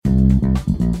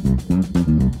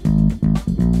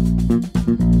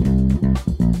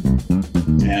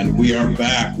We are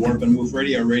back. Warp and Woof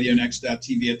Radio,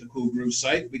 RadioNext.tv at the Cool Groove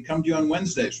site. We come to you on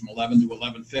Wednesdays from 11 to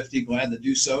 11:50. Glad to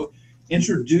do so.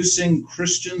 Introducing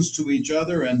Christians to each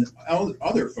other and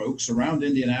other folks around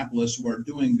Indianapolis who are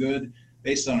doing good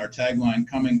based on our tagline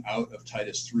coming out of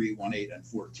Titus 3:1-8 and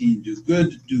 14. Do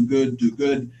good, do good, do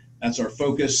good. That's our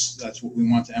focus. That's what we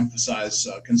want to emphasize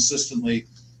consistently,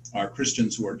 our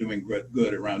Christians who are doing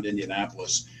good around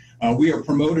Indianapolis. We are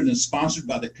promoted and sponsored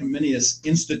by the Comenius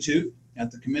Institute. At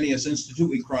the Comenius Institute,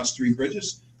 we cross three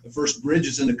bridges. The first bridge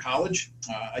is into college.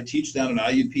 I teach down at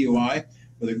IUPUI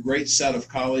with a great set of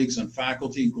colleagues and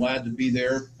faculty. Glad to be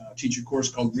there. Teach a course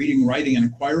called Reading, Writing, and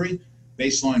Inquiry,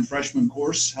 baseline freshman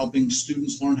course, helping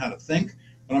students learn how to think.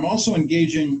 But I'm also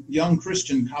engaging young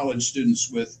Christian college students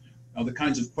with the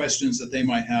kinds of questions that they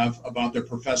might have about their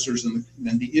professors and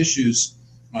the issues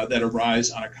that arise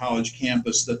on a college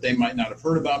campus that they might not have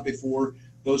heard about before.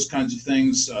 Those kinds of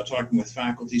things, talking with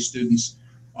faculty, students,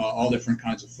 all different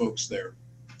kinds of folks there.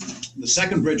 The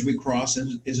second bridge we cross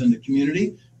is in the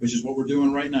community, which is what we're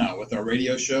doing right now with our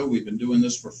radio show. We've been doing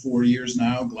this for 4 years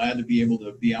now. Glad to be able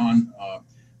to be on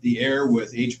the air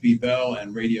with HB Bell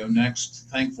and Radio Next.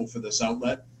 Thankful for this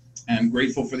outlet and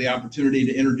grateful for the opportunity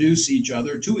to introduce each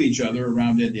other to each other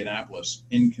around Indianapolis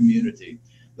in community.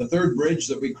 The third bridge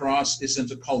that we cross is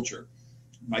into culture.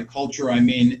 By culture, I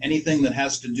mean anything that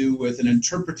has to do with an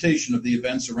interpretation of the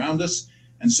events around us.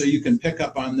 And so you can pick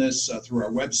up on this through our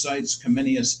websites,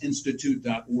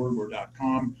 ComeniusInstitute.org or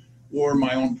 .com, or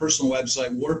my own personal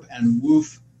website,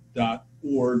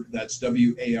 warpandwoof.org. That's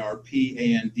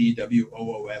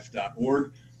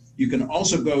WARPANDWOOF.org. You can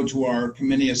also go to our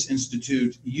Comenius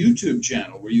Institute YouTube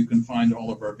channel where you can find all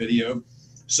of our video.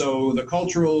 So the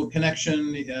cultural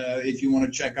connection, if you want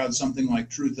to check out something like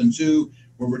Truth in 2,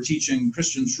 where we're teaching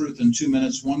Christian truth in 2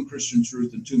 minutes, one Christian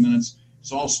truth in 2 minutes.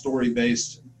 It's all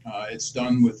story-based. It's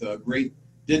done with great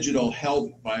digital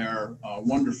help by our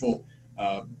wonderful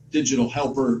digital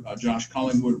helper, Josh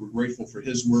Collingwood. We're grateful for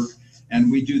his work,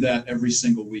 and we do that every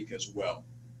single week as well.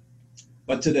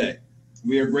 But today,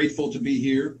 we are grateful to be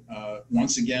here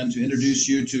once again to introduce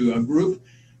you to a group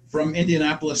from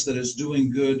Indianapolis that is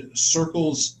doing good,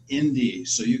 Circles Indy.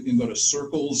 So you can go to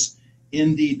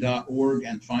circlesindy.org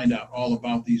and find out all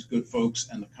about these good folks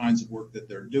and the kinds of work that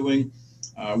they're doing.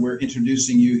 We're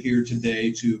introducing you here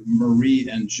today to Marie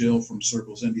and Jill from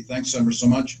Circles Indy. Thanks ever so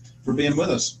much for being with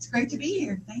us. It's great to be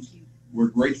here. Thank you. We're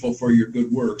grateful for your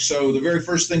good work. So the very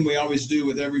first thing we always do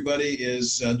with everybody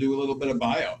is do a little bit of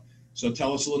bio. So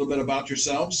tell us a little bit about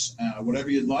yourselves, whatever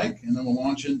you'd like, and then we'll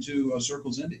launch into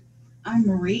Circles Indy. I'm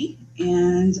Marie,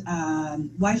 and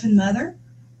wife and mother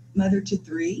to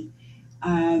three.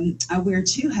 I wear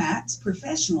two hats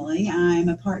professionally. I'm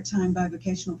a part-time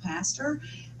bivocational pastor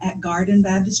at Garden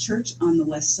Baptist Church on the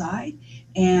west side,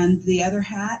 and the other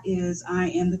hat is I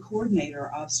am the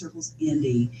coordinator of Circles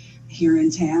Indy here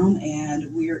in town,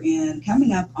 and we're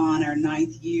coming up on our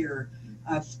 9th year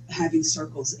of having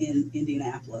Circles in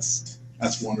Indianapolis.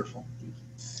 That's wonderful.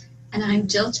 And I'm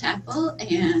Jill Chappell,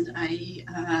 and I,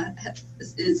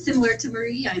 similar to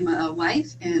Marie, I'm a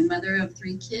wife and mother of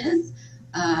 3 kids.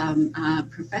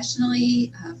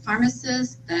 Professionally, a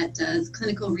pharmacist that does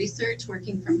clinical research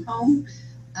working from home,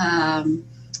 and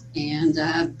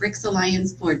BRICS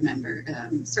Alliance board member.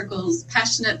 Circles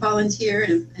passionate volunteer,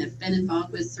 and have been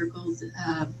involved with Circles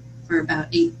for about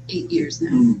eight years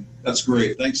now. That's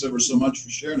great. Thanks ever so much for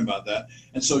sharing about that.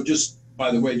 And so just, by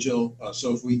the way, Jill,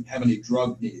 so if we have any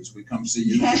drug needs, we come see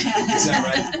you. Is that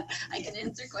right? I can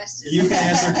answer questions. You can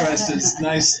answer questions.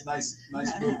 Nice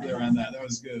move there on that. That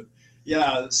was good.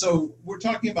 Yeah, so we're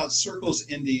talking about Circles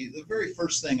Indy. The very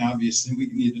first thing, obviously, we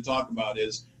need to talk about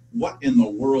is what in the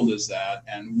world is that,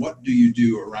 and what do you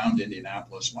do around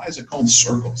Indianapolis? Why is it called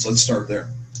Circles? Let's start there.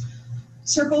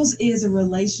 Circles is a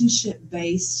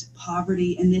relationship-based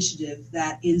poverty initiative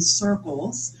that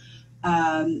encircles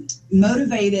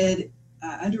motivated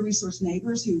under-resourced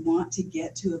neighbors who want to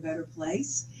get to a better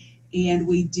place. And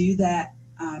we do that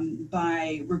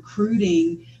by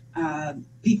recruiting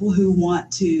people who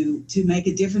want to make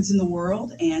a difference in the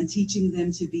world and teaching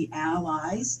them to be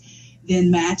allies, then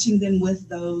matching them with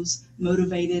those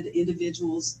motivated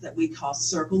individuals that we call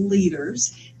circle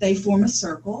leaders. They form a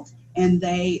circle and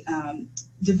they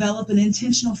develop an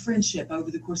intentional friendship over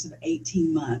the course of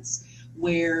 18 months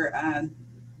where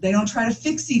they don't try to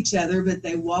fix each other, but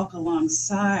they walk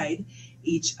alongside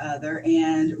each other,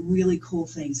 and really cool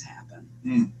things happen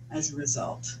as a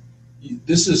result.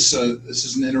 This is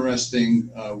an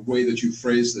interesting way that you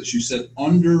phrased this. You said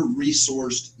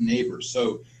under-resourced neighbors.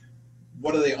 So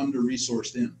what are they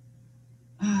under-resourced in?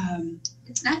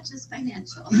 It's not just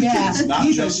financial. Yeah. It's not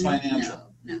just financial.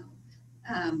 No.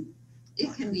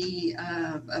 It can be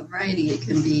a variety. It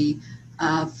can be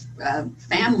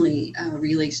family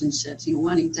relationships. You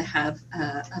wanting to have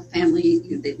a family,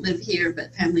 they live here,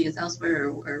 but family is elsewhere,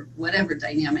 or whatever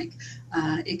dynamic.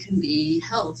 It can be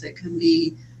health. It can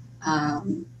be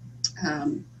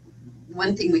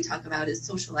one thing we talk about is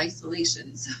social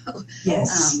isolation. So,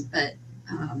 Yes.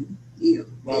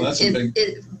 Well, that's a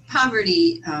big.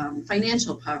 Poverty,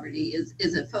 financial poverty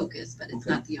is a focus, but it's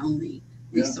not the only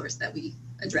resource that we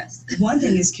address. One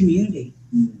thing is community.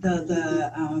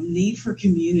 The need for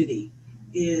community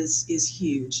is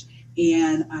huge,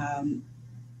 and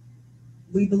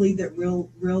we believe that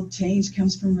real change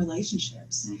comes from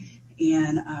relationships,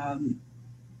 and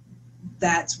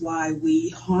that's why we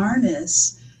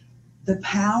harness the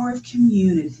power of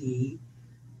community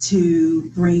to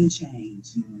bring change.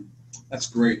 That's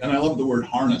great, and I love the word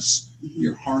harness.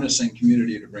 You're harnessing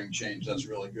community to bring change. That's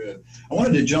really good. I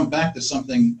wanted to jump back to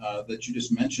something that you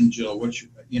just mentioned, Jill, which,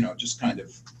 just kind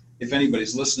of, if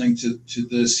anybody's listening to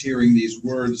this, hearing these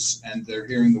words, and they're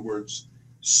hearing the words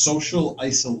social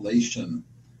isolation.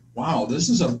 Wow, this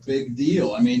is a big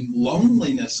deal. I mean,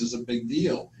 loneliness is a big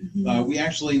deal. We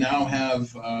actually now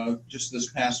have, just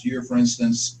this past year, for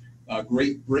instance,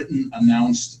 Great Britain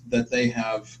announced that they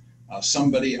have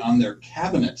somebody on their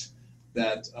cabinet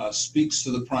that speaks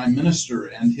to the prime minister,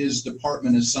 and his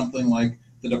department is something like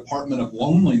the Department of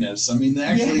Loneliness. I mean, they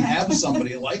actually have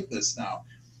somebody like this now.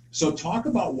 So talk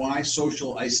about why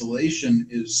social isolation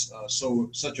is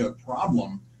such a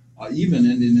problem, even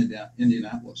in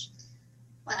Indianapolis.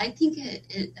 Well, I think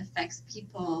it affects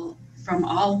people from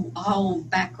all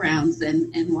backgrounds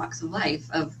and walks of life.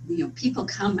 People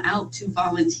come out to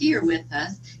volunteer with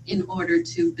us in order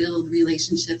to build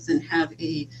relationships and have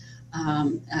to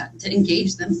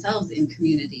engage themselves in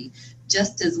community,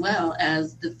 just as well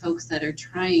as the folks that are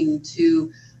trying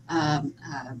to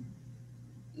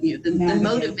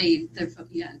motivate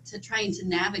to trying to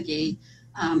navigate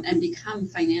and become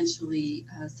financially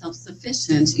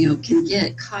self-sufficient. Can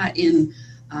get caught in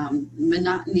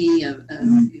monotony of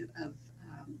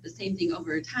the same thing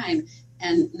over time,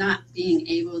 and not being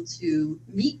able to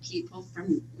meet people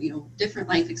from different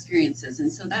life experiences.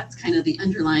 And so that's kind of the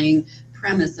underlying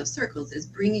premise of Circles, is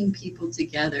bringing people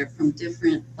together from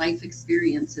different life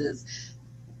experiences.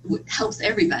 Helps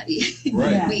everybody.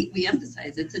 Right. We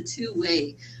emphasize it's a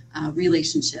two-way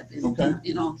relationship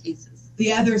in all cases.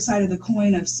 The other side of the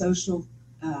coin of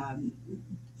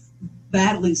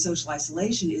battling social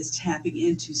isolation is tapping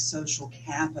into social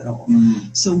capital.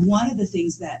 So one of the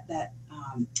things that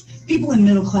people in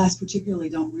middle class particularly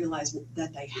don't realize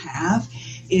that they have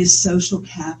is social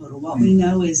capital. What we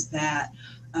know is that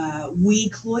we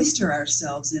cloister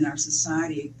ourselves in our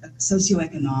society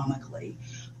socioeconomically.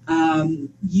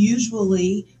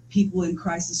 Usually people in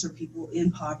crisis or people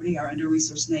in poverty, our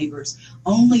under-resourced neighbors,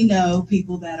 only know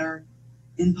people that are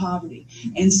in poverty.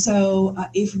 And so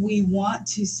if we want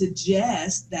to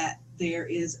suggest that there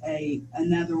is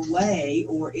another way,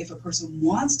 or if a person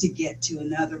wants to get to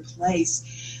another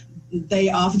place, they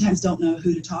oftentimes don't know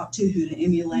who to talk to, who to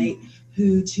emulate,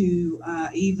 who to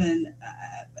even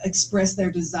express their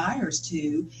desires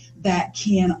to, that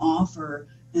can offer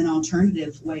an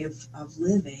alternative way of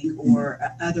living or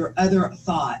other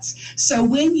thoughts. So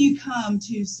when you come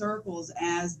to Circles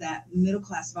as that middle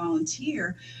class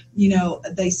volunteer,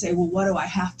 they say, well, what do I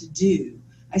have to do?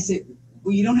 I say,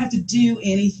 well, you don't have to do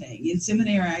anything. In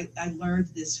seminary, I learned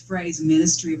this phrase,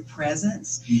 ministry of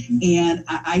presence. And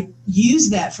I use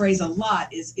that phrase a lot.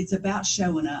 It's about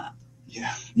showing up.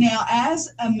 Yeah. Now,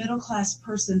 as a middle class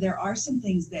person, there are some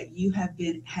things that you have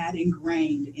had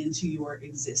ingrained into your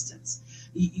existence.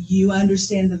 You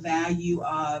understand the value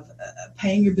of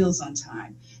paying your bills on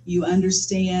time. You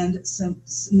understand some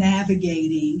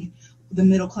navigating the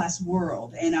middle class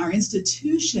world, and our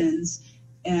institutions,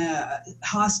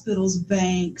 hospitals,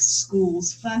 banks,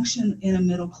 schools function in a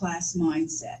middle class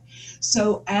mindset.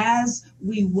 So as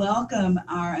we welcome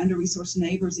our under-resourced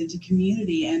neighbors into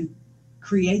community and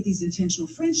create these intentional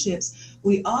friendships,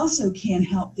 we also can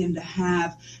help them to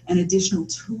have an additional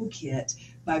toolkit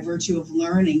by virtue of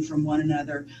learning from one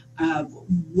another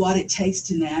what it takes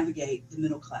to navigate the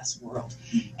middle class world.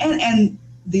 And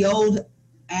the old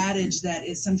adage that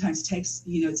it sometimes takes,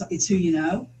 it's who you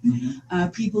know.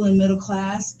 People in middle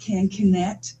class can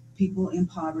connect people in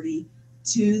poverty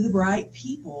to the right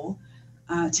people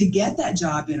to get that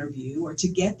job interview or to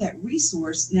get that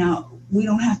resource. Now, we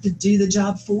don't have to do the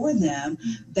job for them.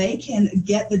 They can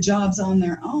get the jobs on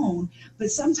their own, but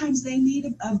sometimes they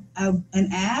need an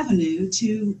avenue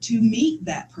to meet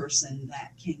that person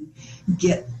that can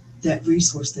get that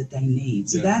resource that they need.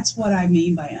 So that's what I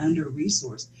mean by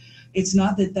under-resourced. it's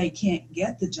not that they can't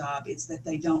get the job, it's that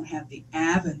they don't have the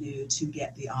avenue to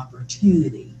get the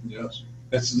opportunity. Yes,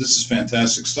 this is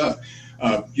fantastic stuff.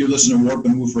 You're listening to Warp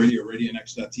and Woof Radio,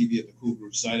 RadioNext.tv at the Cool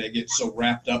Group site. I get so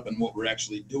wrapped up in what we're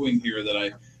actually doing here that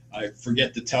I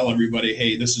forget to tell everybody,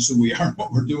 hey, this is who we are and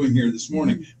what we're doing here this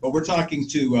morning. But we're talking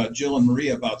to Jill and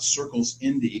Maria about Circles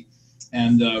Indy.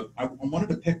 And I wanted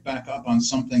to pick back up on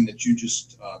something that you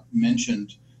just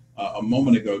mentioned a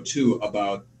moment ago, too,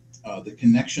 about the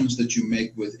connections that you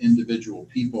make with individual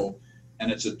people,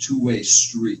 and it's a two-way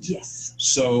street. Yes.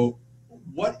 So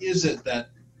what is it that,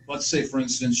 let's say, for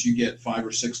instance, you get 5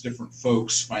 or 6 different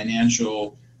folks,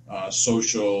 financial,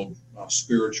 social,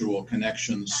 spiritual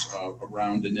connections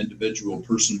around an individual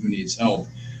person who needs help.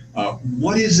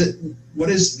 What is it? What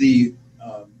is the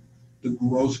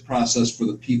growth process for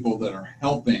the people that are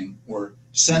helping or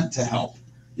sent to help?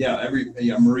 Yeah,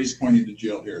 Marie's pointing to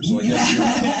Jill here, so I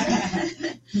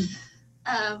guess you're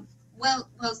well,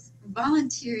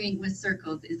 volunteering with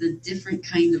Circles is a different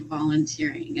kind of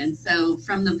volunteering, and so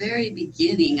from the very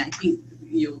beginning, I think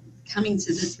coming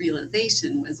to this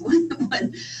realization was one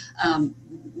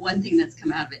thing that's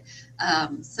come out of it.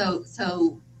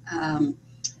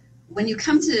 When you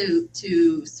come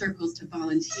to Circles to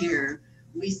volunteer,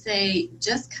 we say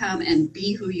just come and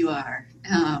be who you are,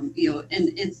 and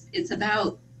it's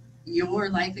about your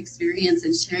life experience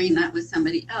and sharing that with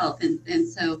somebody else, and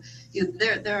so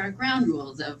there are ground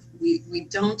rules of we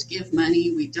don't give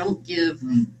money, we don't give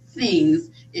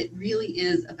things. It really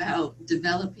is about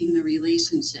developing the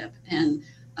relationship and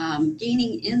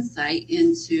gaining insight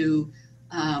into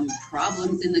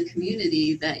problems in the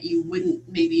community that you wouldn't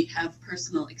maybe have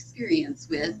personal experience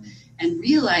with, and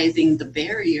realizing the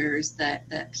barriers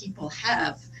that people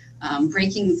have,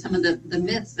 breaking some of the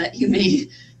myths that you may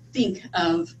think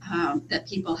of that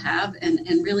people have,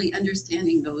 and really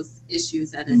understanding those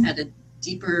issues at a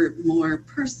deeper, more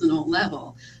personal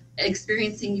level,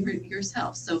 experiencing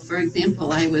yourself. So, for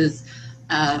example, I was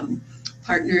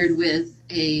partnered with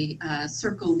a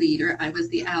circle leader. I was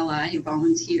the ally,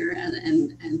 volunteer,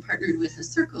 and partnered with a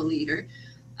circle leader,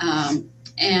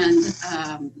 and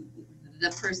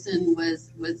the person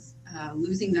was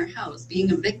losing their house, being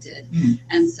evicted,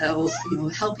 and so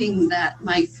helping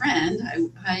my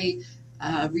friend, I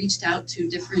reached out to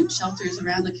different shelters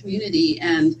around the community,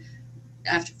 and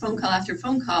after phone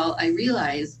call, I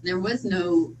realized there was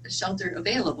no shelter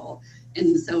available.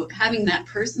 And so having that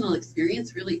personal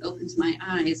experience really opened my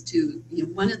eyes to,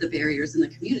 one of the barriers in the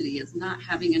community is not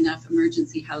having enough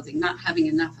emergency housing, not having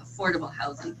enough affordable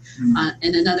housing.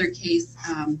 In another case,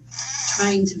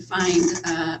 trying to find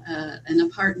an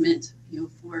apartment,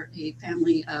 for a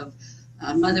family of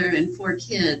a mother and 4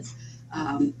 kids,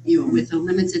 with a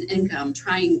limited income,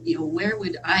 trying, where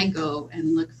would I go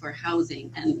and look for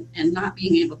housing, and not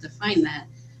being able to find that.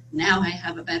 Now I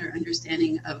have a better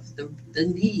understanding of the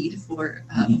need for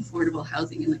affordable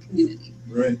housing in the community.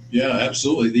 Right. Yeah,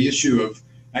 absolutely. The issue of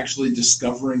actually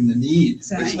discovering the need,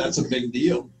 Exactly. that's a big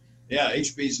deal. Yeah,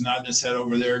 HB's nodding his head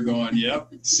over there going,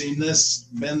 yep, seen this,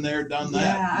 been there, done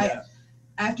that.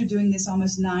 After doing this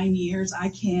almost 9 years, I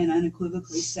can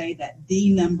unequivocally say that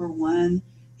the number one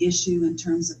issue in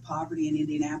terms of poverty in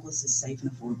Indianapolis is safe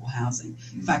and affordable housing.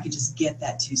 If I could just get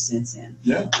that 2 cents in.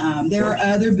 Yeah. There are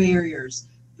other barriers,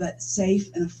 but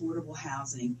safe and affordable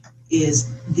housing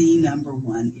is the number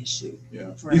one issue.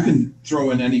 Yeah. You can throw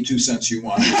in any 2 cents you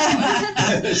want.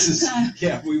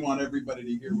 We want everybody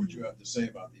to hear what you have to say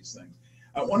about these things.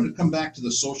 I wanted to come back to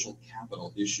the social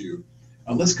capital issue.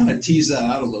 Let's kind of tease that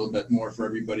out a little bit more for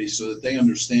everybody so that they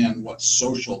understand what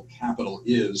social capital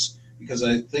is, because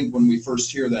I think when we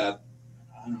first hear that,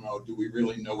 I don't know, do we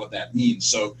really know what that means?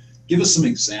 So give us some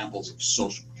examples of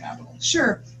social capital.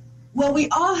 Sure. Well, we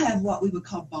all have what we would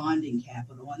call bonding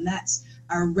capital, and that's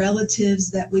our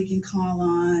relatives that we can call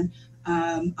on,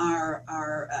 our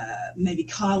maybe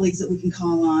colleagues that we can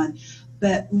call on.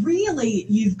 But really,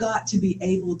 you've got to be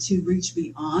able to reach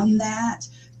beyond that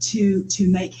to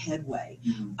make headway.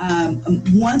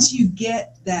 Once you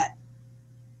get that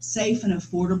safe and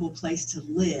affordable place to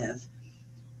live,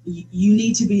 you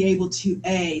need to be able to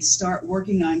start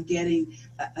working on getting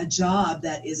a job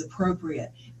that is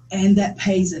appropriate and that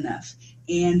pays enough.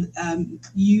 And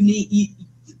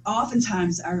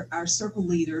oftentimes our circle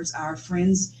leaders, our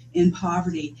friends in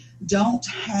poverty, don't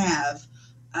have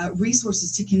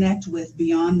resources to connect with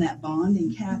beyond that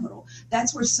bonding capital.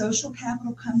 That's where social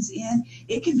capital comes in.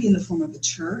 It can be in the form of a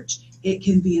church. It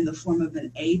can be in the form of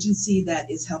an agency that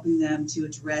is helping them to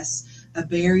address a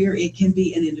barrier. It can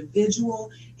be an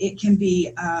individual. It can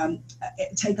be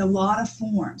take a lot of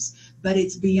forms. but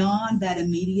it's beyond that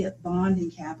immediate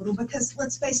bonding capital, because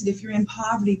let's face it, if you're in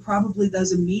poverty, probably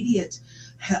those immediate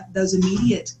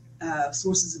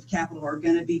sources of capital are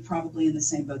going to be probably in the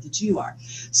same boat that you are.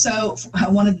 So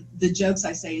one of the jokes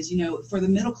I say is, for the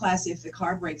middle class, if the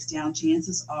car breaks down,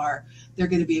 chances are they're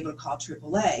going to be able to call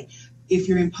AAA. If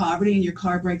you're in poverty and your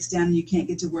car breaks down and you can't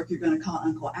get to work, you're going to call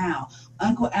Uncle Al.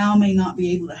 Uncle Al may not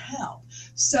be able to help.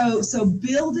 So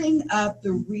building up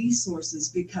the resources,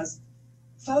 because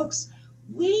folks,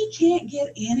 we can't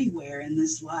get anywhere in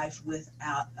this life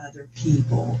without other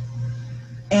people.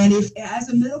 And if, as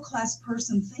a middle class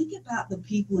person, think about the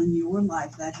people in your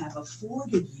life that have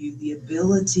afforded you the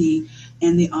ability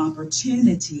and the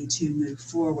opportunity to move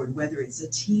forward, whether it's a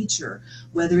teacher,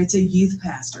 whether it's a youth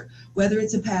pastor, whether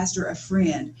it's a pastor, a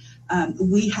friend.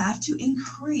 We have to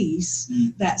increase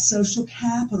that social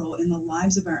capital in the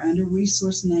lives of our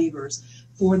under-resourced neighbors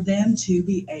for them to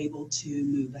be able to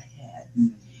move ahead.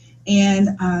 And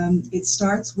it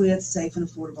starts with safe and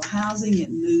affordable housing.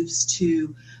 It moves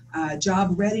to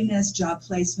job readiness, job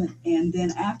placement, and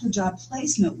then after job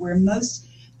placement, where most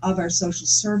of our social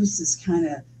services kind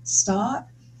of stop,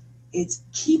 it's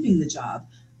keeping the job.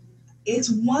 It's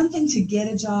one thing to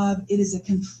get a job. It is a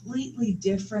completely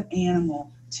different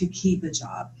animal to keep a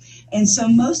job. And so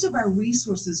most of our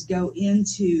resources go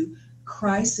into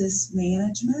crisis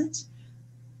management.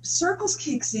 Circles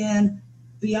kicks in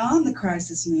beyond the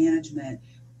crisis management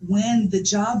when the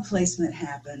job placement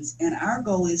happens, and our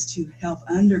goal is to help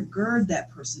undergird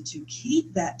that person to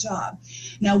keep that job.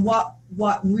 Now,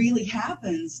 what really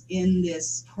happens in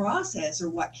this process,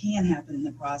 or what can happen in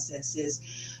the process, is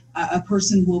a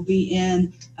person will be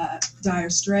in dire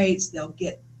straits. They'll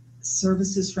get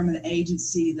services from an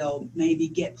agency. They'll maybe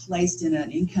get placed in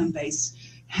an income-based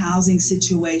housing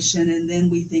situation, and then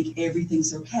we think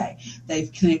everything's okay. They've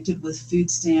connected with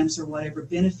food stamps or whatever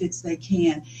benefits they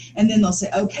can, and then they'll say,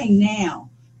 okay, now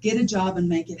get a job and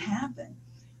make it happen.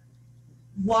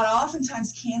 What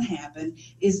oftentimes can happen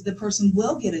is the person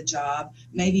will get a job,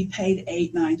 maybe paid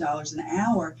 $8, $9 an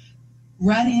hour,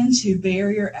 run into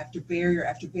barrier after barrier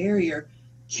after barrier,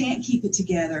 can't keep it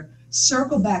together,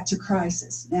 circle back to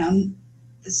crisis. Now,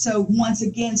 so once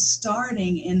again,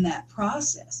 starting in that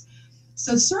process.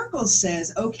 So Circles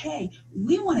says, okay,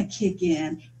 we want to kick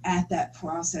in at that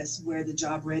process where the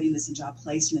job readiness and job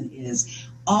placement is,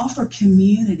 offer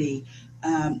community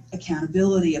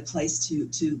accountability, a place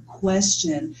to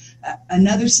question,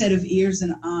 another set of ears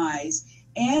and eyes,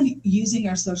 and using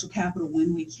our social capital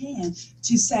when we can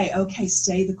to say, okay,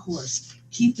 stay the course,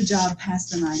 keep the job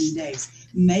past the 90 days,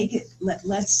 make it,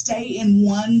 let's stay in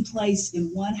one place,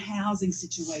 in one housing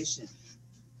situation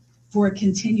for a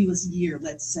continuous year,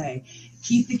 let's say,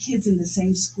 keep the kids in the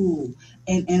same school,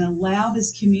 and allow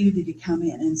this community to come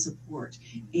in and support.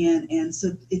 And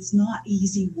so it's not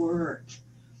easy work.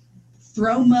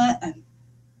 Throw money,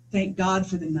 thank God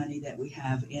for the money that we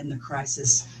have in the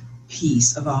crisis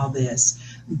piece of all this.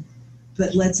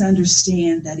 But let's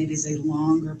understand that it is a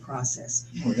longer process.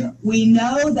 Oh, yeah. We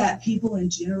know that people in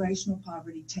generational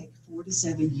poverty take 4 to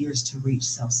 7 years to reach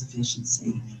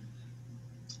self-sufficiency.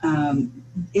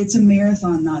 It's a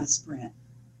marathon, not a sprint.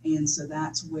 And so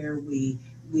that's where we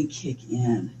kick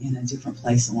in a different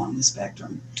place along the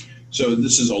spectrum. So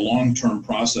this is a long-term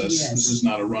process. Yes. This is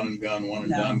not a run and gun, one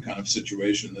and No. done kind of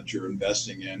situation that you're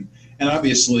investing in. And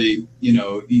obviously,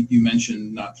 you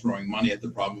mentioned not throwing money at the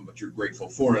problem, but you're grateful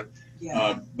for it.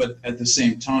 Yeah. But at the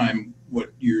same time,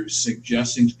 what you're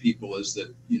suggesting to people is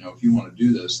that, if you want to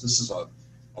do this is a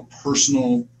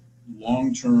personal,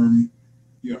 long-term,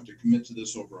 you have to commit to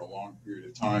this over a long period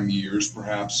of time, years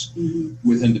perhaps,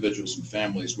 with individuals and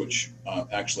families, which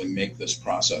actually make this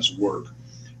process work.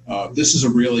 This is a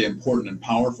really important and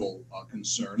powerful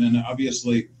concern. And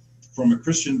obviously, from a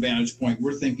Christian vantage point,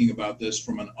 we're thinking about this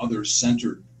from an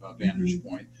other-centered vantage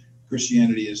point.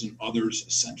 Christianity is an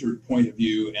others-centered point of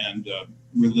view and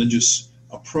religious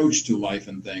approach to life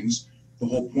and things. The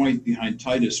whole point behind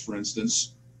Titus, for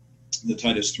instance, the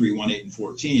Titus 3:1, 8, and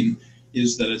 14,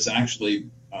 is that it's actually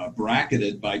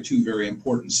bracketed by two very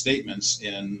important statements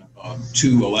in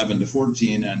 2:11 to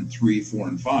 14 and 3:4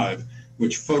 and 5,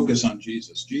 which focus on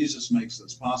Jesus. Jesus makes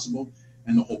this possible,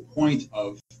 and the whole point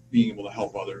of being able to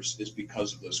help others is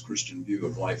because of this Christian view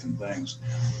of life and things.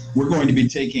 We're going to be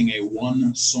taking a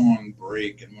one-song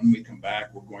break, and when we come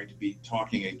back, we're going to be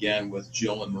talking again with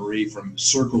Jill and Marie from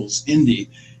Circles Indy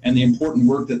and the important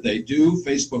work that they do.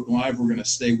 Facebook Live, we're going to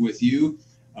stay with you.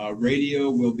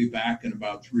 Radio, we'll be back in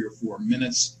about 3 or 4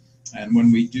 minutes. And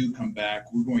when we do come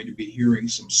back, we're going to be hearing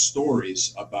some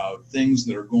stories about things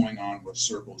that are going on with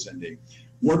Circles Indy.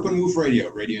 Work and Move Radio,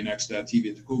 RadioNext.TV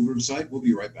at the Cool Group site. We'll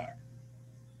be right back.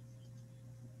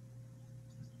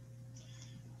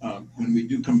 when we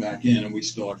do come back in and we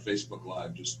still are Facebook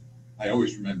Live, I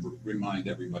always remind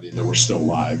everybody that we're still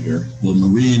live here. Well,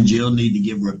 Marie and Jill need to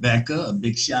give Rebecca a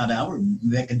big shout out.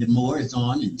 Rebecca DeMoore is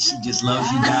on, and she just loves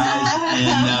you guys.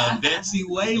 And Betsy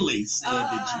Whaley said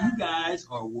that you guys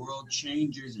are world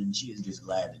changers, and she is just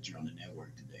glad that you're on the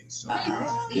network today. So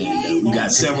we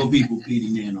got several people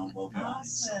feeding in on both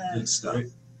lines. Awesome. Good stuff.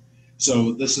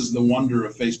 So this is the wonder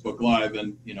of Facebook Live,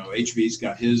 and HV's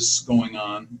got his going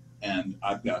on, and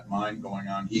I've got mine going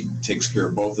on. He takes care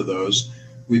of both of those.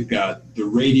 We've got the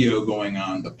radio going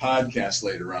on, the podcast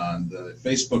later on, the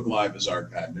Facebook Live is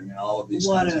archived. I mean, all of these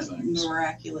kinds of things. What a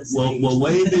miraculous Well,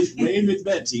 wave at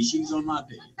Betsy. She's on my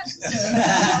page.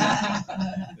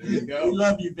 There you We go.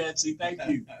 love you, Betsy. Thank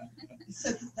you.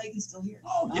 So they can still hear.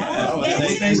 Oh, Oh,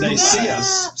 Yes. they see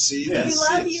us. See, Yeah. they We see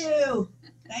love us. you.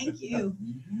 Thank you.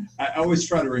 I always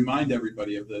try to remind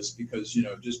everybody of this because,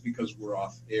 just because we're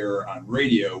off air on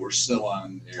radio, we're still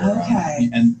on air. Okay.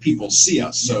 And people see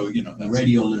us. So, The that's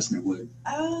radio listener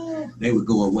Oh, they would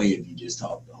go away if you just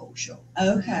talked the whole show.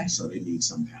 okay. So they need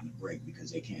some kind of break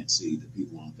because they can't see the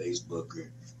people on Facebook or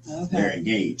Okay. they're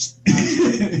engaged.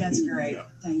 That's great. Yeah.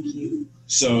 Thank you.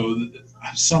 So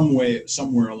somewhere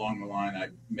along the line, I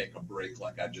make a break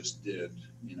like I just did,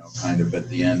 kind of at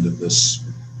the end of this.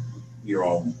 You're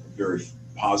all very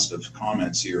positive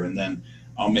comments here, and then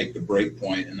I'll make the break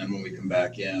point, and then when we come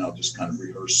back in, I'll just kind of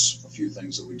rehearse a few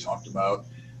things that we talked about.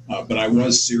 But I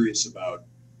was serious about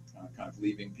kind of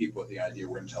leaving people with the idea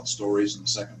we're going to tell stories in the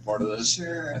second part of this. I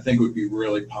Sure. think it would be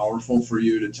really powerful for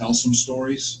you to tell some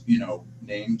stories,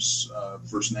 names,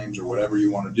 first names, or whatever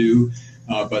you want to do.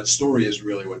 But story is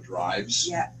really what drives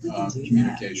Yeah, we can do that.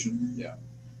 communication. Yeah.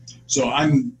 So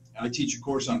I teach a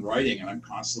course on writing, and I'm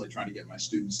constantly trying to get my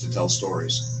students to tell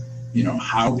stories.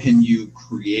 How can you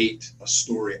create a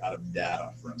story out of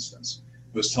data, for instance?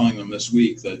 I was telling them this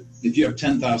week that if you have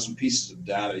 10,000 pieces of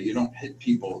data, you don't hit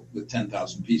people with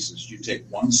 10,000 pieces. You take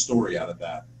one story out of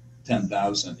that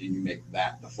 10,000 and you make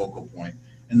that the focal point,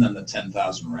 and then the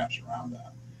 10,000 wraps around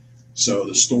that. So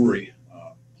the story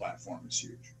platform is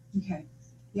huge. Okay.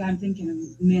 Yeah, I'm thinking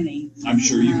of many. I'm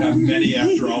sure you have many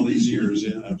after all these years.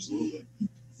 Yeah, absolutely.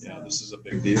 Yeah, this is a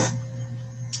big deal.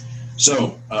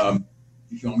 So,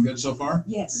 you feeling good so far?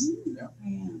 Yes, Yeah. I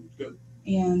am. Good.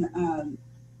 And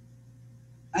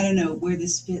I don't know where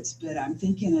this fits, but I'm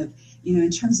thinking of, in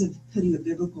terms of putting a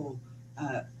biblical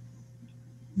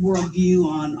worldview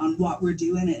on what we're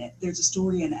doing. And there's a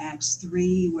story in Acts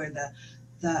 3 where the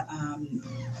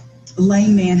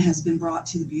lame man has been brought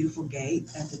to the beautiful gate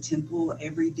at the temple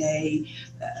every day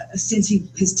since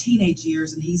his teenage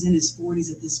years, and he's in his 40s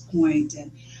at this point.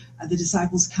 And the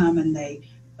disciples come and they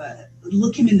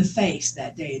look him in the face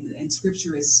that day, and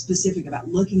Scripture is specific about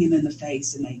looking him in the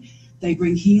face, and they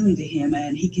bring healing to him,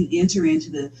 and he can enter into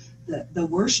the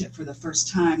worship for the first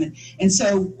time. And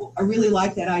so I really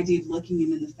like that idea of looking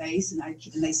him in the face, and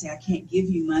they say, I can't give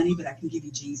you money, but I can give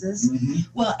you Jesus. Mm-hmm.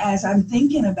 Well, as I'm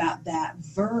thinking about that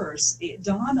verse, it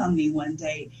dawned on me one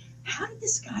day, how did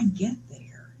this guy get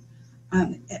there?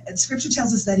 Scripture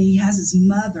tells us that he has his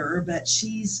mother, but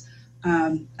she's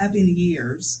up in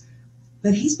years.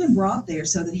 But he's been brought there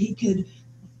so that he could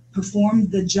perform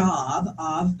the job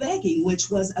of begging,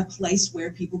 which was a place where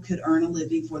people could earn a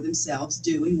living for themselves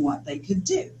doing what they could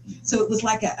do. So it was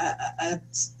like a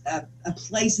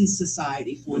place in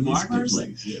society for The this person.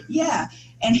 marketplace. Yeah. Yeah,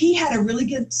 and he had a really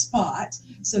good spot,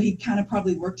 so he kind of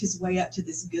probably worked his way up to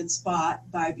this good spot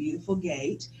by a beautiful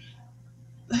gate.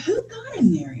 But who got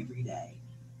him there every day?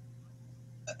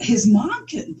 His mom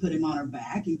couldn't put him on her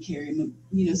back and carry him.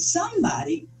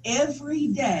 Somebody every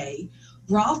day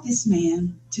brought this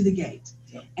man to the gate,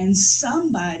 Yep. and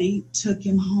somebody took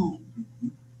him home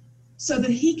so that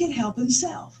he could help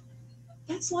himself.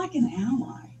 That's like an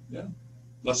ally.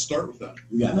 Let's start with that.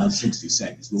 We got about 60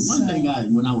 seconds. But one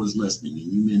thing when I was listening,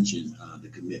 and you mentioned the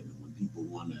commitment when people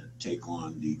want to take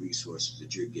on the resources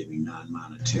that you're giving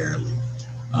non-monetarily,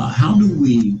 how do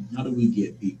we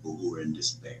get people who are in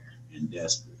despair and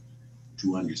desperate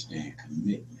to understand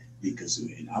commitment? Because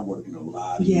I work in a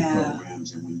lot of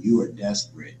programs, and when you are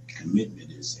desperate,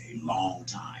 commitment is a long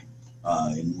time.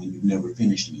 And when you've never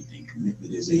finished anything,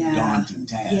 commitment is a daunting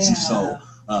task. Yeah. So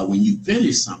when you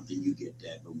finish something, you get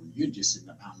that. But when you're just sitting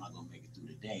up, how am I going to make it through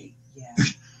the day? Yeah.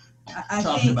 I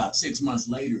Talking think about 6 months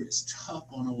later, it's tough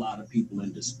on a lot of people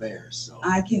in despair. So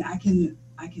I can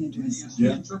address that.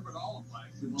 Yeah.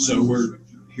 So we're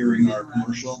hearing our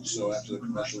commercial. So after the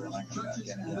commercial, when I come back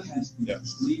in. Okay. Yeah.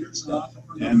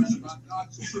 And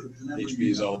HB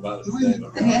is all about it today.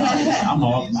 I'm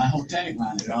all my whole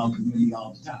tagline is all community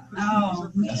all the time. Oh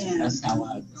man, That's how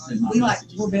I send my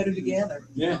messages. we're better together.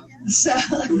 Yeah. So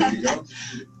There you go.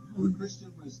 with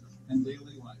Christian wisdom and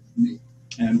daily life. Me.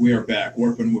 And we are back.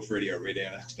 Warp and Woof Radio,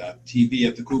 RadioX.TV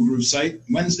at the Cool Groove site,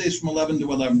 Wednesdays from 11 to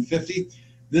 11:50.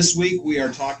 This week we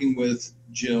are talking with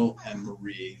Jill and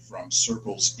Marie from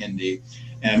Circles Indy,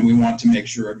 and we want to make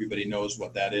sure everybody knows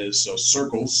what that is. So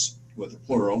Circles, with a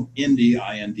plural, Indy,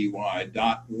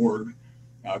 INDY.org.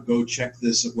 Go check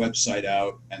this website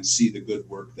out and see the good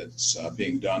work that's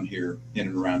being done here in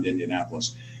and around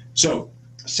Indianapolis. So,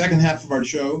 second half of our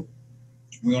show,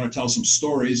 we want to tell some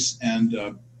stories, and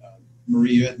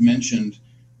Marie, you had mentioned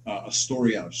a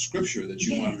story out of Scripture that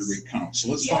you wanted to recount. So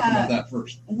let's talk about that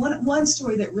first. One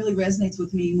story that really resonates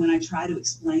with me when I try to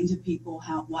explain to people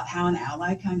how an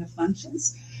ally kind of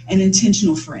functions, an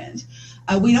intentional friend.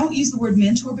 We don't use the word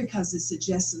mentor because it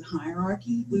suggests a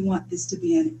hierarchy. We want this to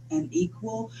be an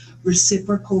equal,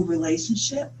 reciprocal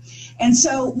relationship. And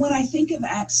so when I think of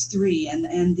Acts 3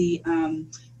 and the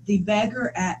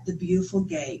beggar at the beautiful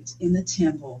gate in the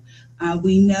temple,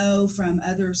 we know from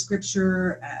other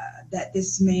scripture that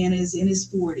this man is in his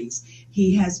 40s.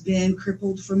 He has been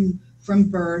crippled from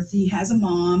birth. He has a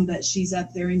mom, but she's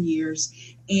up there in years.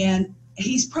 And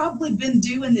he's probably been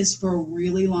doing this for a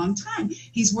really long time.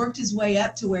 He's worked his way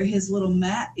up to where his little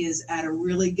mat is at a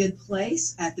really good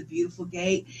place at the beautiful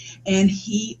gate. And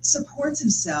he supports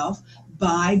himself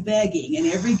by begging. And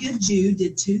every good Jew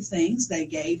did two things. They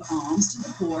gave alms to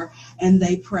the poor, and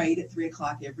they prayed at 3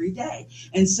 o'clock every day.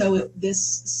 And so this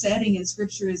setting in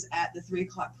Scripture is at the 3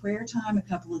 o'clock prayer time. A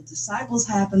couple of disciples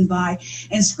happened by,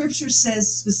 and Scripture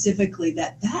says specifically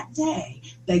that day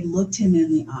they looked him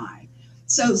in the eye.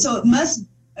 So it must,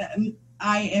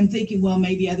 I am thinking, well,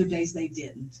 maybe other days they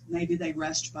didn't. Maybe they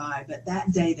rushed by, but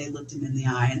that day they looked him in the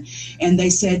eye and they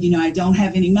said, I don't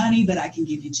have any money, but I can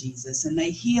give you Jesus. And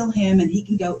they heal him, and he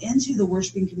can go into the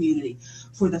worshiping community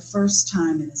for the first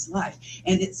time in his life.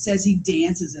 And it says he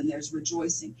dances and there's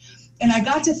rejoicing. And I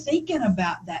got to thinking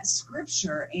about that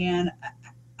scripture, and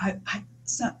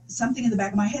something in the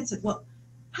back of my head said, well,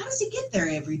 how does he get there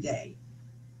every day?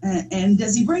 And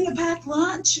does he bring a packed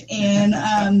lunch? And,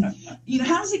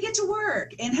 how does he get to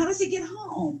work? And how does he get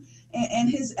home?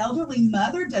 And his elderly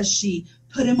mother, does she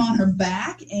put him on her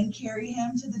back and carry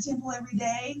him to the temple every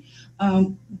day?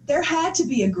 There had to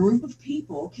be a group of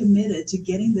people committed to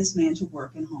getting this man to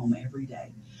work and home every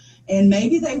day. And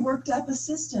maybe they worked up a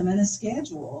system and a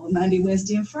schedule, Monday,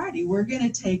 Wednesday, and Friday. We're going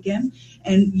to take him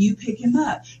and you pick him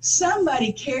up.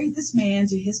 Somebody carried this man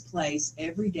to his place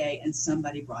every day, and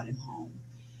somebody brought him home.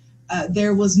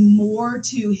 There was more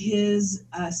to his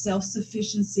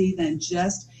self-sufficiency than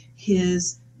just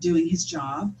his doing his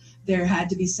job. There had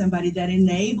to be somebody that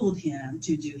enabled him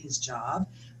to do his job.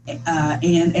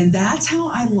 And that's how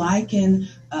I liken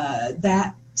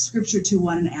that scripture to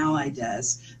what an ally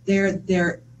does.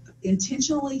 They're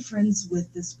intentionally friends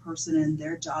with this person, and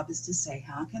their job is to say,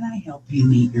 how can I help you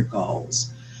meet your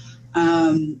goals?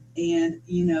 It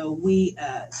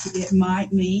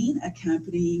might mean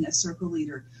accompanying a circle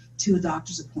leader to a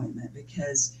doctor's appointment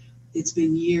because it's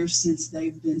been years since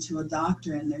they've been to a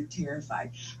doctor and they're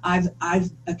terrified. I've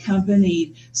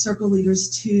accompanied circle leaders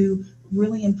to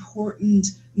really important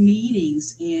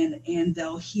meetings, and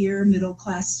they'll hear middle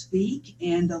class speak,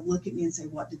 and they'll look at me and say,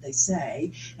 what did they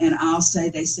say? And I'll say,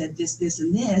 they said this, this,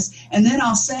 and this. And then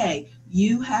I'll say,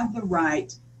 you have the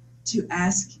right to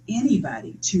ask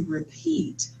anybody to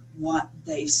repeat what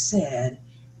they've said,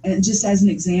 and just as an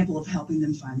example of helping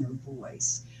them find their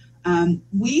voice.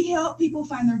 We help people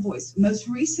find their voice. Most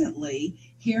recently,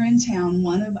 here in town,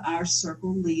 one of our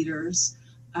circle leaders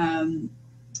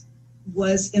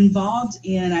was involved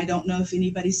in, I don't know if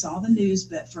anybody saw the news,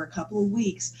 but for a couple of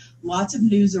weeks, lots of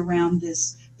news around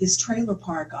this trailer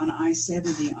park on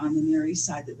I-70 on the Near East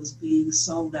Side that was being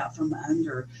sold out from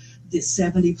under the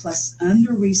 70-plus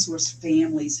under-resourced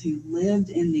families who lived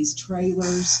in these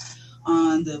trailers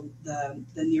on the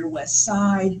Near West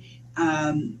Side.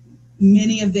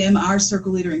 Many of them, our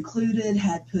circle leader included,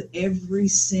 had put every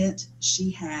cent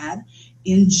she had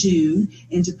in June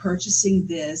into purchasing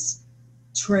this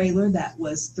trailer that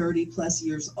was 30 plus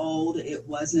years old. It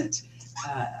wasn't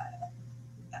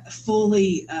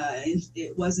fully,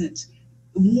 it wasn't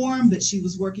warm, but she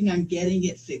was working on getting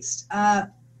it fixed up.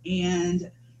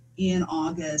 And in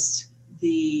August,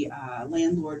 the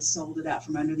landlord sold it out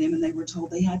from under them, and they were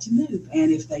told they had to move.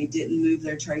 And if they didn't move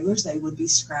their trailers, they would be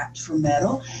scrapped for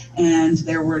metal, and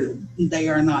they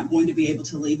are not going to be able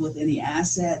to leave with any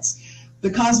assets.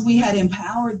 Because we had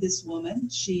empowered this woman,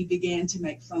 she began to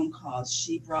make phone calls.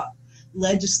 She brought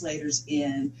legislators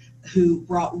in who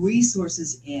brought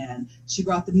resources in. She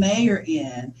brought the mayor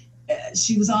in.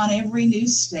 She was on every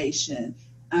news station.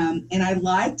 And I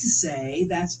like to say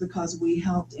that's because we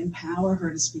helped empower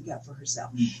her to speak up for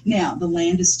herself. Now, the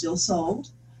land is still sold,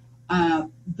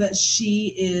 but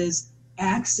she is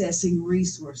accessing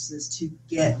resources to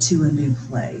get to a new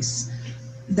place.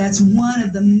 That's one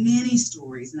of the many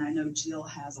stories, and I know Jill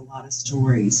has a lot of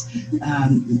stories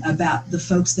about the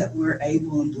folks that we're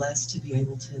able and blessed to be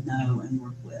able to know and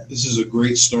work with. This is a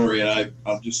great story, and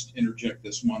I'll just interject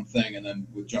this one thing, and then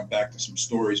we'll jump back to some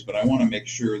stories. But I want to make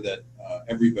sure that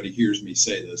everybody hears me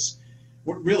say this.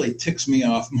 What really ticks me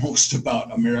off most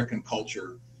about American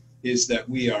culture is that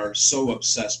we are so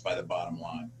obsessed by the bottom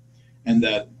line, and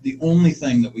that the only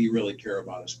thing that we really care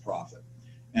about is profit.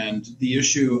 And the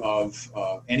issue of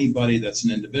anybody that's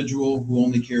an individual who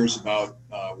only cares about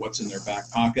what's in their back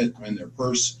pocket or in their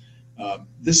purse,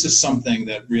 this is something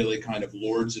that really kind of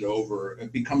lords it over.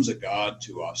 It becomes a god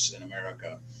to us in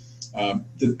America.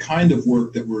 The kind of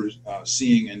work that we're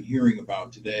seeing and hearing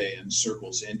about today in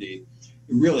Circles Indy,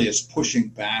 it really is pushing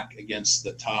back against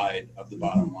the tide of the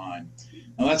bottom line.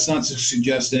 Now, that's not to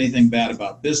suggest anything bad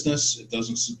about business. It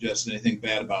doesn't suggest anything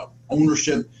bad about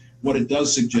ownership. What it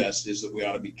does suggest is that we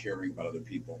ought to be caring about other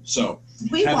people. So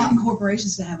we want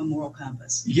corporations to have a moral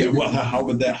compass. Yeah, well,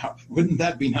 wouldn't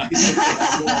that be nice if they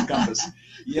had a moral compass?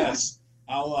 Yes,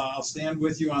 I'll stand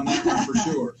with you on that one for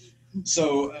sure.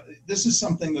 So this is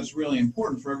something that's really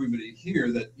important for everybody to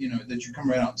hear, that that you come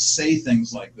right out and say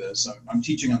things like this. I'm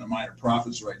teaching on the Minor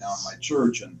Prophets right now in my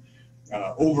church, and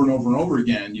over and over and over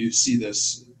again, you see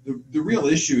this. The real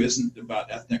issue isn't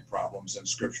about ethnic problems in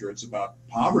Scripture. It's about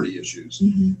poverty issues.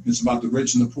 Mm-hmm. It's about the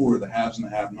rich and the poor, the haves and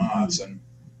the have-nots. Mm-hmm. And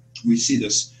we see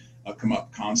this come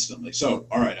up constantly. So,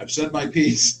 all right, I've said my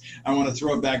piece. I want to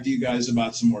throw it back to you guys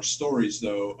about some more stories,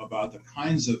 though, about the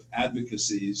kinds of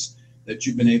advocacies that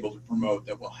you've been able to promote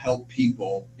that will help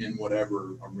people in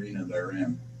whatever arena they're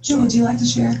in. Jill, would you like to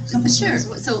share something? Sure.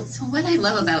 So what I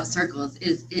love about Circles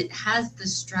is it has the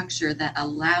structure that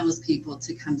allows people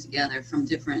to come together from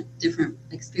different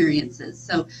experiences.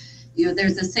 So,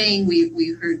 there's a saying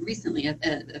we heard recently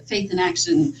at Faith in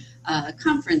Action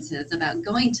conferences about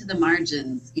going to the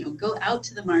margins. Go out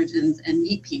to the margins and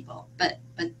meet people. But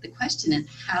the question is,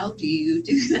 how do you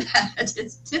do that?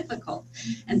 It's difficult.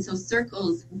 And so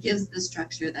Circles gives the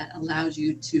structure that allows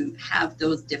you to have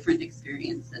those different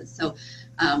experiences. So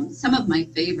some of my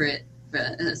favorite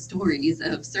stories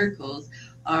of Circles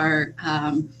are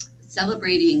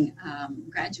celebrating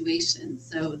graduation.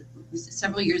 So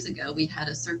several years ago, we had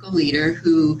a Circle leader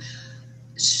who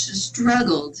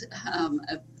struggled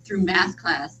through math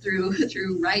class,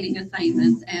 through writing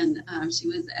assignments, and she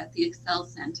was at the Excel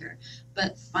Center,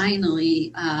 but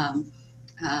finally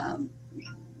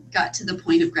got to the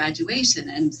point of graduation.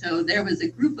 And so there was a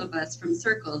group of us from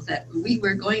Circles that we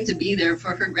were going to be there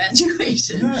for her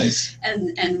graduation. Nice.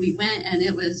 And we went, and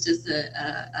it was just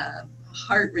a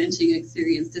heart-wrenching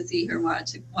experience to see her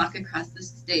walk across the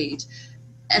stage.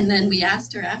 And then we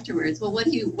asked her afterwards, well, what are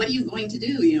you going to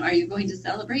do? Are you going to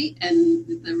celebrate? And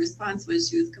the response was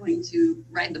she was going to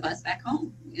ride the bus back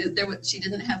home. She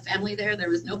didn't have family there. There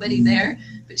was nobody there,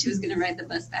 but she was going to ride the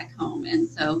bus back home. And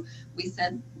so we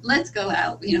said, let's go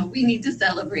out. We need to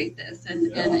celebrate this.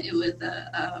 And it was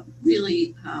a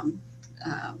really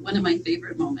one of my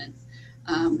favorite moments.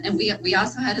 And we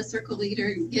also had a Circle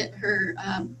leader get her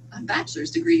a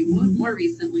bachelor's degree more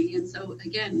recently. And so,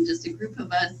 again, just a group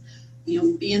of us,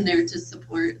 being there to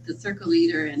support the Circle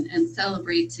leader and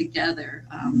celebrate together.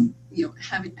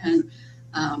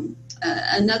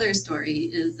 Another story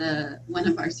is one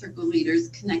of our Circle leaders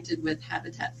connected with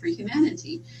Habitat for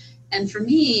Humanity. And for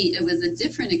me, it was a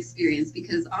different experience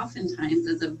because oftentimes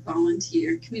as a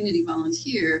community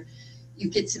volunteer, you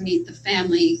get to meet the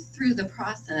family through the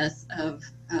process of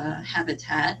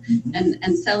Habitat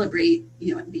and celebrate,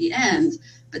 at the end.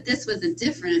 But this was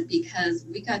different because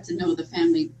we got to know the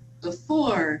family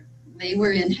before they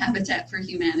were in Habitat for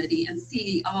Humanity and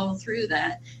see all through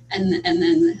that and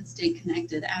then stay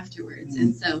connected afterwards.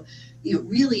 And so,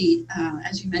 really,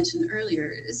 as you mentioned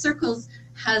earlier, Circles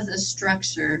has a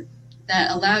structure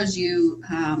that allows you,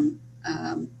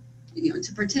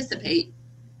 to participate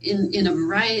in a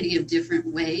variety of different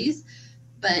ways.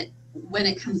 But when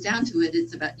it comes down to it,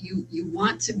 it's about you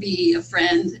want to be a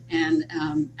friend, and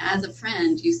as a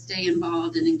friend, you stay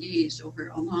involved and engaged over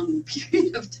a long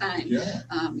period of time. Yeah.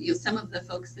 Some of the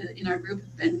folks in our group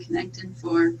have been connected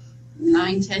for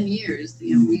 9-10 years.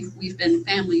 We've been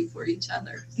family for each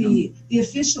other. So. The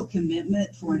official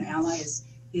commitment for an ally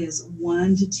is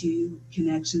 1 to 2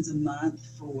 connections a month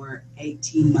for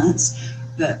 18 months,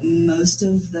 but most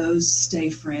of those stay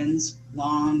friends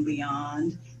long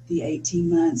beyond the 18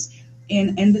 months.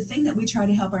 And the thing that we try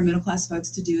to help our middle class folks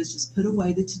to do is just put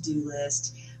away the to-do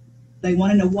list, they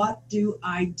want to know, what do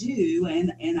I do?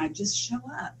 And I just show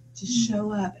up,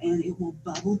 and it will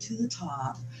bubble to the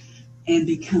top and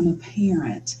become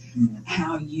apparent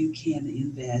how you can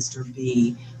invest or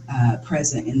be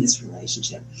present in this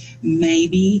relationship.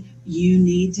 Maybe you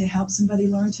need to help somebody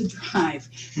learn to drive.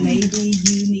 Maybe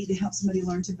you need to help somebody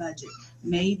learn to budget.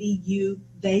 Maybe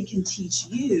they can teach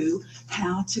you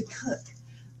how to cook.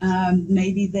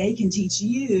 Maybe they can teach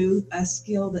you a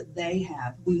skill that they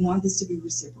have. We want this to be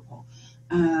reciprocal.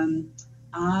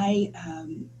 I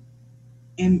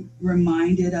am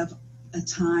reminded of a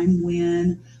time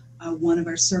when one of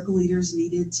our circle leaders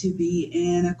needed to be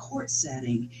in a court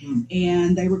setting,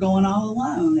 and they were going all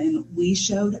alone, and we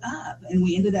showed up, and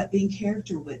we ended up being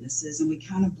character witnesses, and we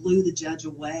kind of blew the judge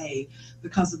away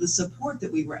because of the support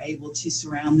that we were able to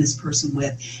surround this person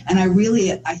with. And I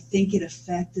think it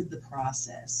affected the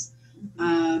process.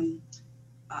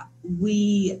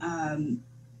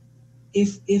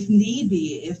 If need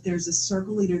be, if there's a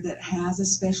circle leader that has a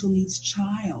special needs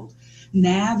child,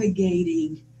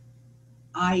 navigating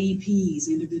IEPs,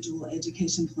 individual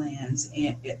education plans,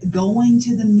 and going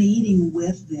to the meeting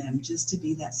with them just to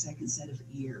be that second set of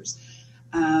ears,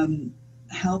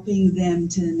 helping them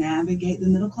to navigate the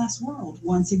middle class world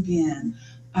once again.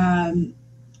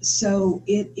 So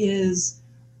it is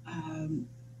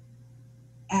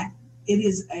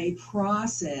a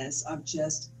process of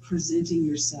just presenting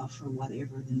yourself for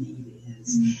whatever the need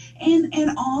is,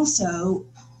 and also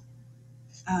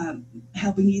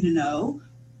helping you to know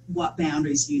what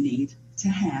boundaries you need to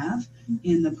have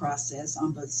in the process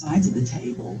on both sides of the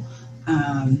table.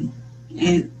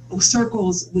 And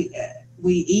circles,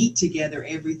 we eat together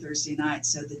every Thursday night,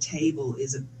 so the table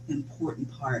is an important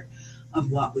part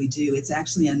of what we do. It's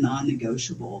actually a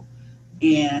non-negotiable,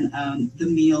 and the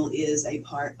meal is a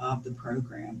part of the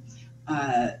program.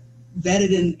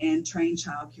 Vetted and trained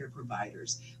child care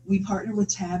providers. We partner with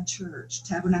Tab Church.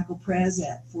 Tabernacle Pres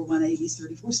at 4180 East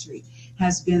 34th Street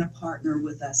has been a partner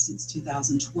with us since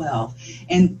 2012.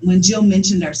 And when Jill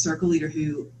mentioned our circle leader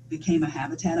who became a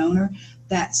Habitat owner,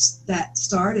 that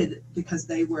started because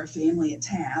they were a family at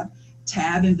Tab.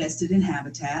 Tab invested in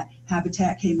Habitat.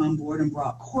 Habitat came on board and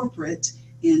brought corporate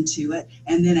into it.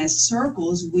 And then as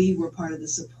circles, we were part of the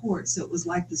support. So it was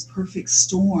like this perfect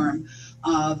storm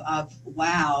of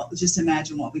wow, just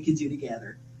imagine what we can do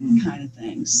together kind of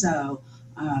thing. So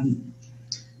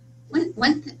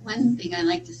one thing I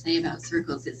like to say about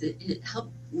circles is it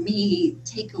helped me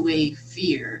take away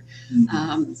fear.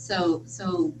 So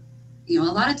a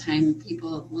lot of time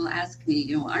people will ask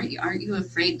me, aren't you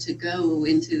afraid to go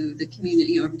into the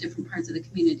community or different parts of the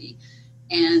community?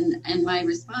 And my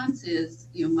response is,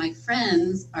 my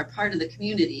friends are part of the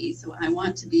community, so I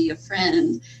want to be a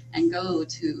friend and go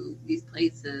to these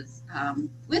places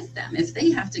with them. If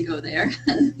they have to go there,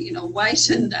 why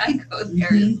shouldn't I go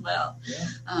there as well? Yeah.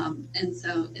 And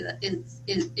so it's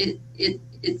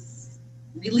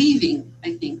relieving,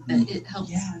 I think, that it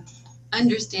helps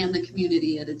understand the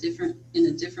community in a different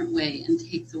way and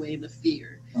takes away the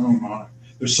fear. Oh my,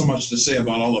 there's so much to say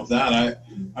about all of that.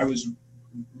 I was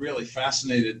really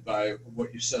fascinated by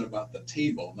what you said about the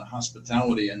table, the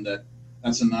hospitality, and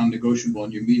that's a non-negotiable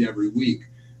and you meet every week.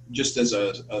 Just as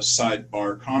a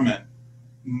sidebar comment,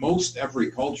 most every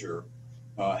culture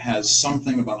has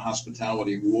something about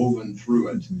hospitality woven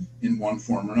through it in one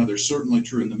form or another. Certainly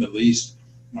true in the Middle East,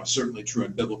 certainly true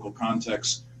in biblical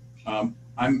contexts.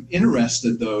 I'm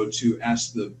interested, though, to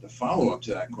ask the follow-up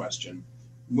to that question.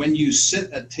 When you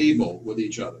sit at table with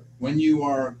each other, when you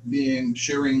are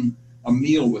sharing a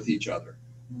meal with each other,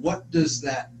 what does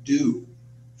that do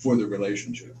for the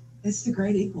relationship? It's the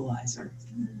great equalizer.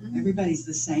 Everybody's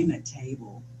the same at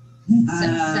table.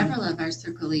 Several of our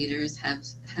circle leaders have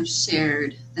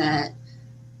shared that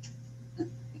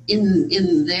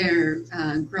in their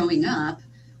growing up,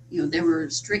 there were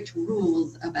strict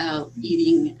rules about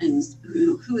eating and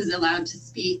who is allowed to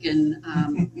speak and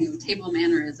table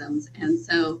mannerisms, and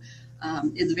so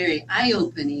it's very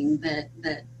eye-opening that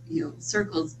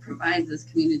Circles provides this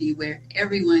community where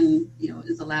everyone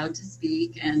is allowed to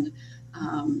speak, and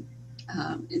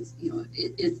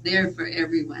it's there for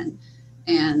everyone.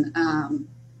 And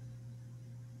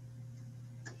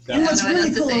what's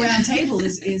really cool around table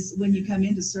is when you come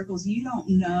into Circles, you don't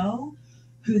know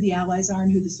who the allies are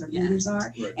and who the circle leaders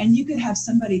are. Right. And you could have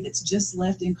somebody that's just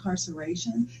left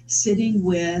incarceration sitting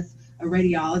with a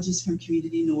radiologist from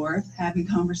Community North having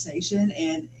conversation,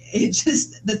 and it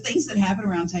just, the things that happen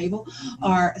around table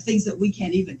are things that we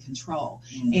can't even control,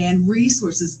 and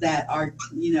resources that are,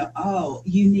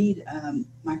 you need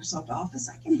Microsoft Office,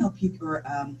 I can help you, or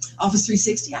Office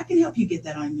 360, I can help you get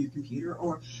that on your computer,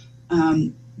 or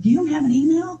You don't have an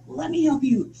email? Well, let me help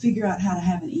you figure out how to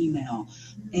have an email.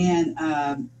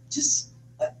 And just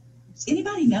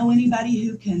anybody know anybody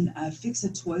who can fix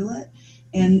a toilet?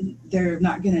 And they're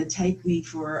not going to take me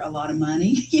for a lot of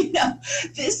money.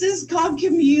 This is called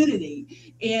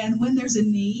community. And when there's a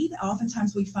need,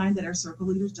 oftentimes we find that our circle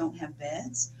leaders don't have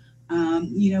beds.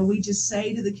 We just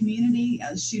say to the community,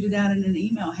 shoot it out in an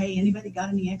email, hey, anybody got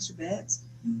any extra beds?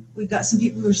 We've got some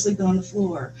people who are sleeping on the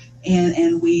floor,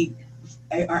 and we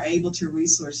are able to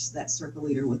resource that circle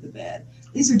leader with a bed.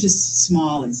 These are just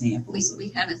small examples. We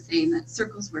have a saying that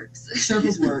circles works.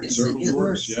 Circles work. Circles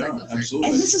works, yeah, Circles work. absolutely.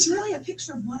 And this is really a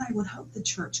picture of what I would hope the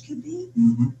church could be,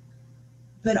 Mhm.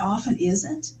 but often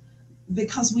isn't,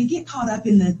 because we get caught up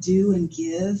in the do and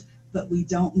give, but we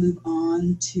don't move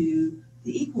on to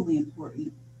the equally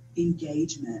important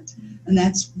engagement. And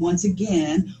that's, once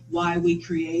again, why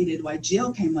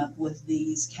Jill came up with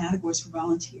these categories for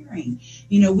volunteering.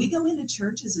 We go into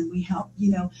churches and we help,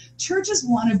 churches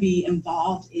want to be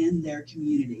involved in their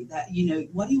community. That,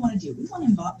 what do you want to do? We want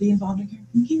to be involved in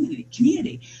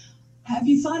community. Have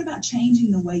you thought about changing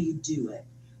the way you do it?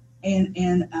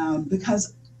 And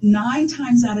because 9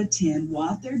 times out of 10,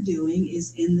 what they're doing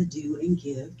is in the do and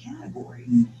give category.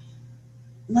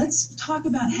 Let's talk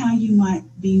about how you might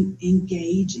be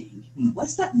engaging.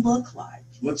 What's that look like?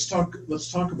 Let's talk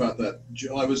about that.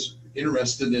 Jill, I was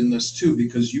interested in this too,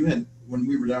 because when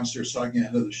we were downstairs talking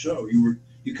ahead of the show, you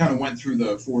kind of went through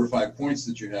the 4 or 5 points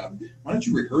that you have. Why don't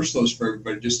you rehearse those for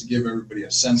everybody, just to give everybody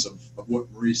a sense of what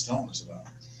Marie's telling us about?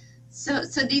 So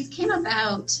these came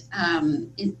about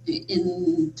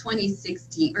in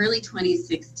 2016, early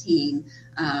 2016.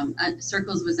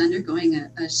 Circles was undergoing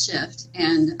a shift,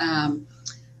 and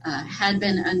had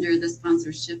been under the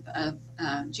sponsorship of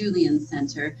Julian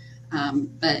Center,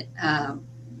 but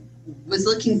was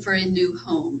looking for a new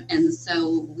home. And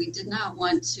so we did not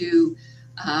want to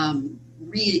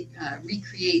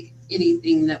recreate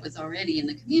anything that was already in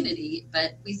the community,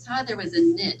 but we saw there was a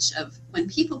niche of when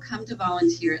people come to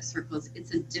volunteer at Circles,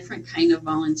 it's a different kind of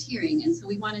volunteering. And so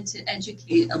we wanted to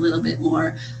educate a little bit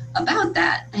more about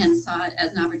that and saw it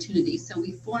as an opportunity. So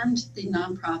we formed the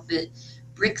nonprofit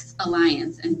BRICS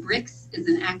Alliance, and BRICS is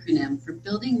an acronym for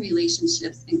Building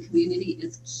Relationships and Community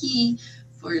is Key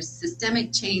for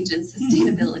Systemic Change and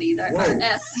Sustainability. Our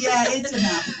S. Yeah, it's a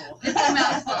mouthful. It's a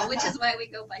mouthful, which is why we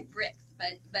go by BRICS,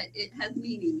 but it has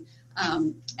meaning.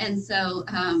 And so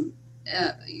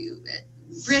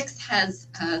BRICS has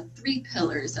 3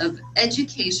 pillars of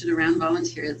education around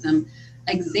volunteerism.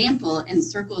 Example, and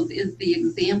Circles is the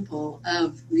example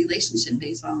of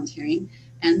relationship-based volunteering,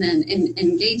 and then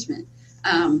engagement.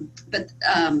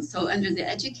 So under the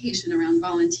education around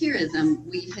volunteerism,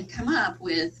 we had come up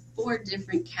with 4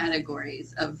 different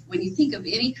categories of, when you think of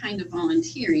any kind of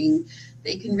volunteering,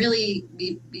 they can really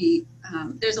be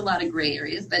there's a lot of gray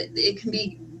areas, but it can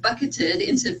be bucketed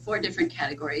into 4 different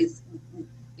categories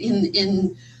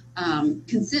in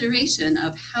consideration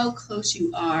of how close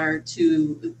you are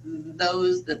to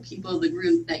the people, the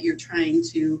group that you're trying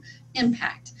to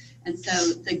impact. And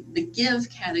so the give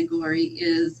category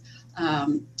is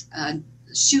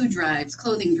shoe drives,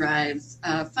 clothing drives,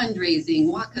 fundraising,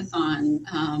 walkathon,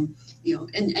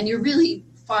 and you're really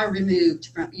far removed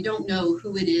from, you don't know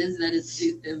who it is that is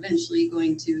eventually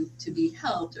going to be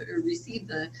helped or receive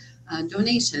the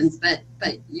donations, but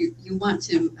you want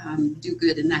to do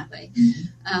good in that way.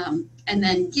 And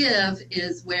then give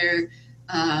is where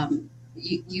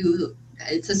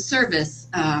it's a service,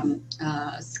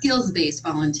 skills-based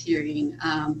volunteering.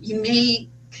 You may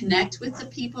connect with the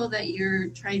people that you're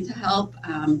trying to help,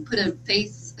 put a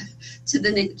face to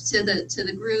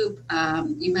the group.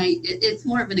 It's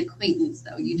more of an acquaintance,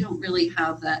 though. You don't really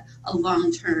have a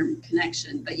long-term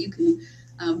connection, but you can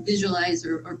visualize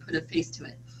or put a face to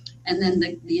it. And then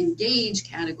the engage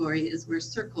category is where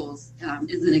Circles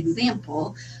is an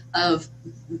example of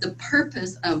the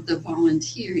purpose of the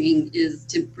volunteering is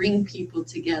to bring people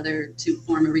together to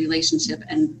form a relationship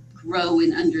and grow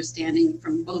in understanding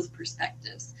from both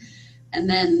perspectives. And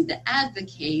then the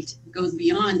advocate goes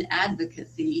beyond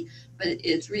advocacy, but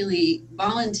it's really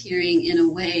volunteering in a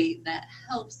way that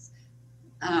helps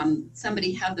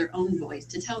somebody have their own voice,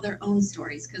 to tell their own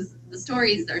stories, because the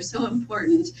stories are so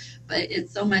important, but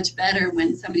it's so much better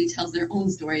when somebody tells their own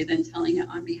story than telling it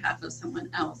on behalf of someone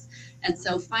else. And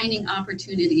so finding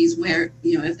opportunities where,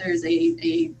 if there's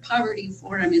a poverty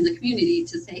forum in the community,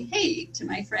 to say, hey, to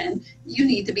my friend, you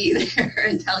need to be there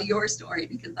and tell your story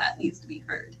because that needs to be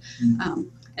heard.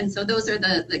 And so those are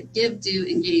the give, do,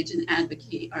 engage, and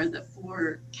advocate are the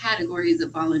 4 categories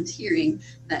of volunteering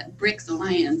that BRICS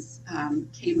Alliance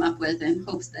came up with in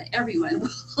hopes that everyone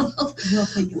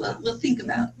will think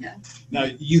about. Yeah. Now,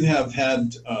 you have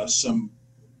had some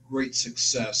great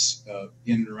success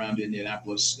in and around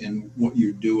Indianapolis in what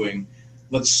you're doing.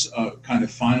 Let's kind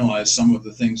of finalize some of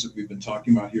the things that we've been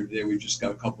talking about here today. We've just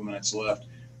got a couple minutes left.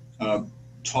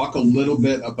 Talk a little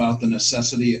bit about the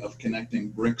necessity of connecting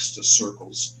bricks to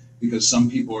circles, because some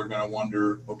people are going to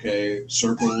wonder, okay,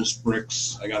 circles,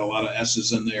 bricks, I got a lot of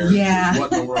S's in there. Yeah.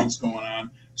 What in the world's going on?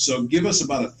 So give us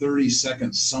about a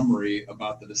 30-second summary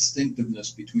about the distinctiveness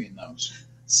between those.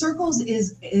 Circles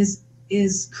is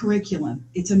curriculum.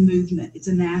 It's a movement. It's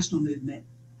a national movement.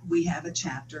 We have a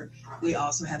chapter. We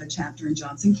also have a chapter in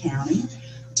Johnson County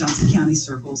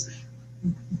Circles.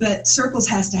 But Circles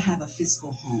has to have a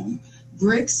fiscal home.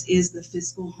 BRICS is the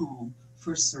fiscal home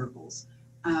for Circles.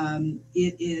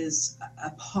 It is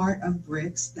a part of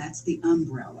BRICS. That's the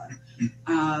umbrella.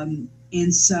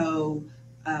 And so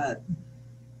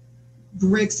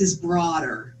BRICS is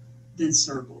broader than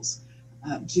Circles.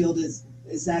 Jill, is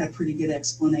that a pretty good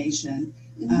explanation?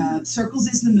 Circles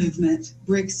is the movement.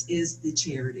 BRICS is the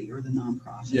charity or the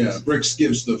nonprofit. Yeah, BRICS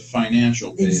gives the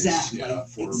financial base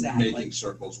for exactly. making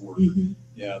Circles work. Mm-hmm.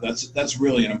 Yeah, that's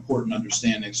really an important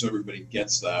understanding, so everybody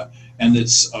gets that. And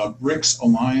it's BRICS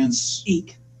Alliance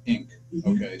Inc. Mm-hmm.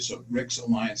 Okay, so BRICS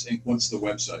Alliance Inc. What's the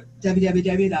website?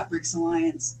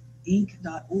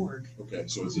 www.bricsalliancinc.org. Okay,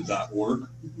 so it's a .org.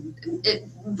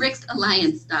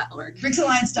 BRICSalliance.org.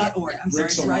 BRICSalliance.org. I'm sorry,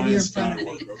 it's right here in front of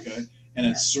me. Okay, and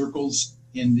it's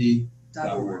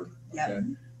circlesindy.org. Yep. Okay,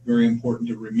 very important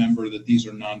to remember that these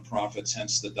are nonprofits,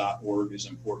 hence the .org is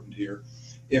important here.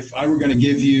 If I were going to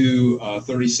give you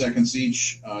 30 seconds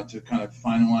each to kind of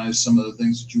finalize some of the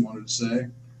things that you wanted to say,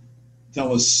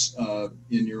 tell us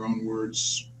in your own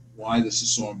words why this is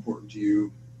so important to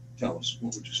you. Tell us,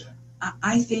 what would you say?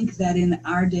 I think that in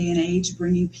our day and age,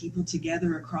 bringing people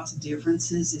together across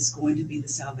differences is going to be the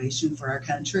salvation for our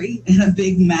country in a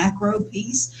big macro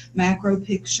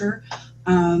picture.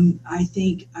 I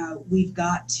think we've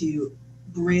got to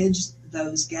bridge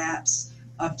those gaps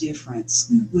of difference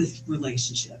with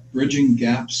relationship. Bridging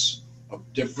gaps of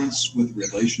difference with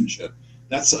relationship.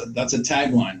 That's a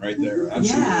tagline right there.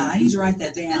 Absolutely. Yeah, I need to write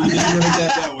that down. You need to write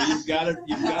that down. Well, you've got it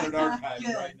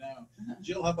archived right now.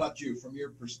 Jill, how about you, from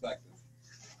your perspective?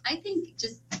 I think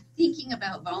just thinking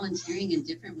about volunteering in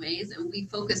different ways, and we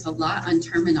focus a lot on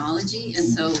terminology, and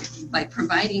so by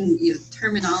providing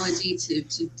terminology to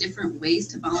different ways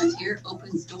to volunteer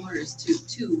opens doors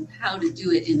to how to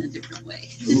do it in a different way.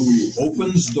 Ooh,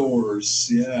 opens doors.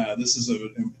 Yeah, this is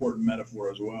an important metaphor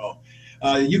as well.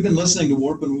 You've been listening to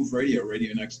Warp and Woof Radio,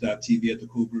 RadioNext.tv at the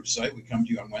Cool Group site. We come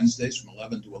to you on Wednesdays from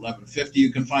 11 to 11:50.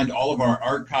 You can find all of our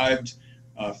archived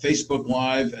Facebook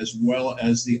Live as well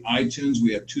as the iTunes.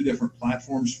 We have 2 different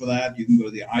platforms for that. You can go to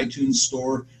the iTunes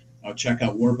store, check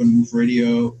out Warp and Woof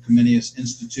Radio, Comenius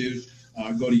Institute.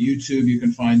 Go to YouTube. You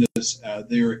can find us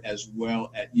there as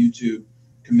well at YouTube,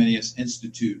 Comenius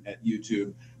Institute at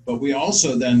YouTube. But we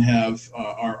also then have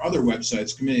our other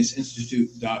websites,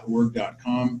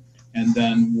 ComeniusInstitute.org.com, and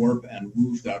then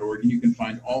warpandwoof.org. And you can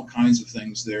find all kinds of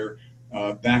things there,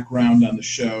 background on the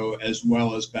show, as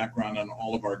well as background on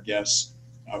all of our guests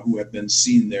who have been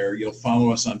seen there. You'll follow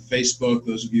us on Facebook.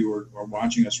 Those of you who are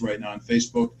watching us right now on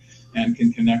Facebook and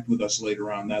can connect with us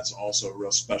later on. That's also a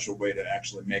real special way to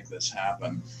actually make this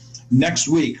happen. Next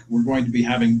week, we're going to be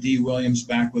having Dee Williams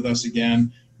back with us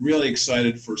again. Really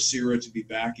excited for CIRA to be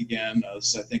back again.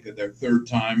 This is, I think, their 3rd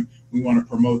time. We want to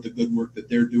promote the good work that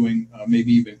they're doing,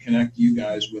 maybe even connect you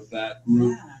guys with that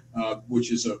group,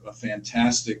 which is a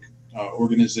fantastic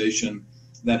organization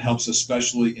that helps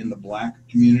especially in the Black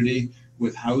community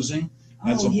with housing.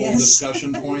 That's a whole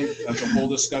discussion point. That's a whole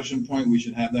discussion point. We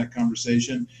should have that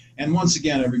conversation. And once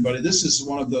again, everybody, this is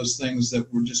one of those things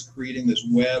that we're just creating this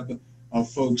web of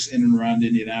folks in and around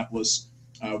Indianapolis.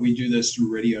 We do this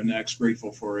through Radio Next.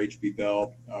 Grateful for H.B.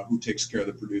 Bell, who takes care of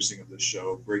the producing of this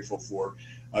show. Grateful for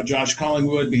Josh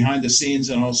Collingwood behind the scenes,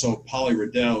 and also Polly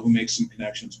Riddell, who makes some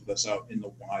connections with us out in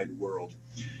the wide world.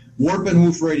 Warp and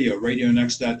Woof Radio,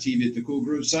 RadioNext.tv at the Cool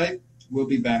Groove site. We'll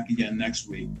be back again next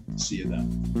week. See you then.